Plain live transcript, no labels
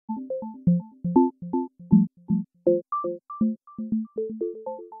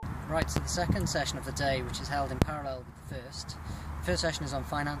Right, so the second session of the day, which is held in parallel with the first session is on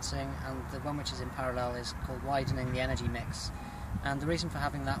financing, and the one which is in parallel is called Widening the Energy Mix. And the reason for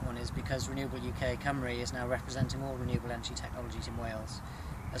having that one is because RenewableUK Cymru is now representing all renewable energy technologies in Wales,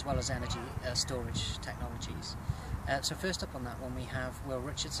 as well as energy storage technologies. So first up on that one we have Will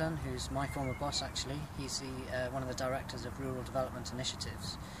Richardson, who's my former boss actually. He's one of the directors of Rural Development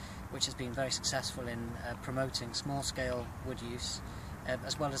Initiatives, which has been very successful in promoting small-scale wood use,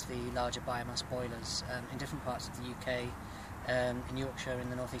 as well as the larger biomass boilers in different parts of the UK, in Yorkshire, in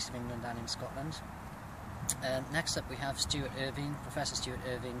the northeast of England and in Scotland. Next up we have Professor Stuart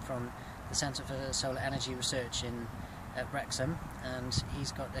Irving from the Centre for Solar Energy Research in Wrexham, and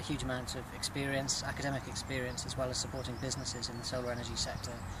he's got a huge amount of experience, academic experience, as well as supporting businesses in the solar energy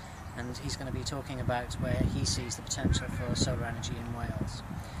sector, and he's going to be talking about where he sees the potential for solar energy in Wales.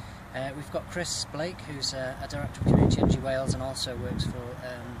 We've got Chris Blake, who's a Director of Community Energy Wales and also works for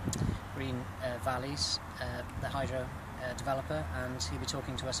Green Valleys, the hydro developer, and he'll be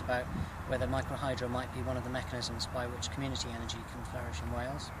talking to us about whether microhydro might be one of the mechanisms by which community energy can flourish in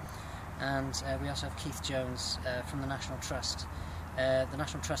Wales. And we also have Keith Jones from the National Trust. The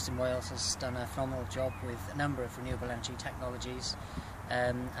National Trust in Wales has done a phenomenal job with a number of renewable energy technologies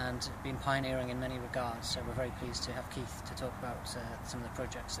and been pioneering in many regards, so we're very pleased to have Keith to talk about some of the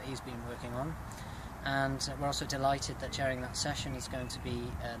projects that he's been working on. And we're also delighted that chairing that session is going to be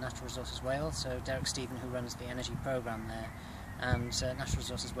Natural Resources Wales, so Derek Stephen, who runs the energy programme there, and Natural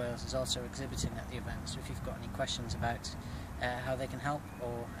Resources Wales is also exhibiting at the event, so if you've got any questions about how they can help,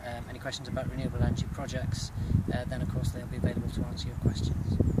 or any questions about renewable energy projects, then of course they'll be available to answer your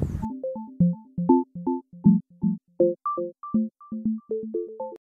questions.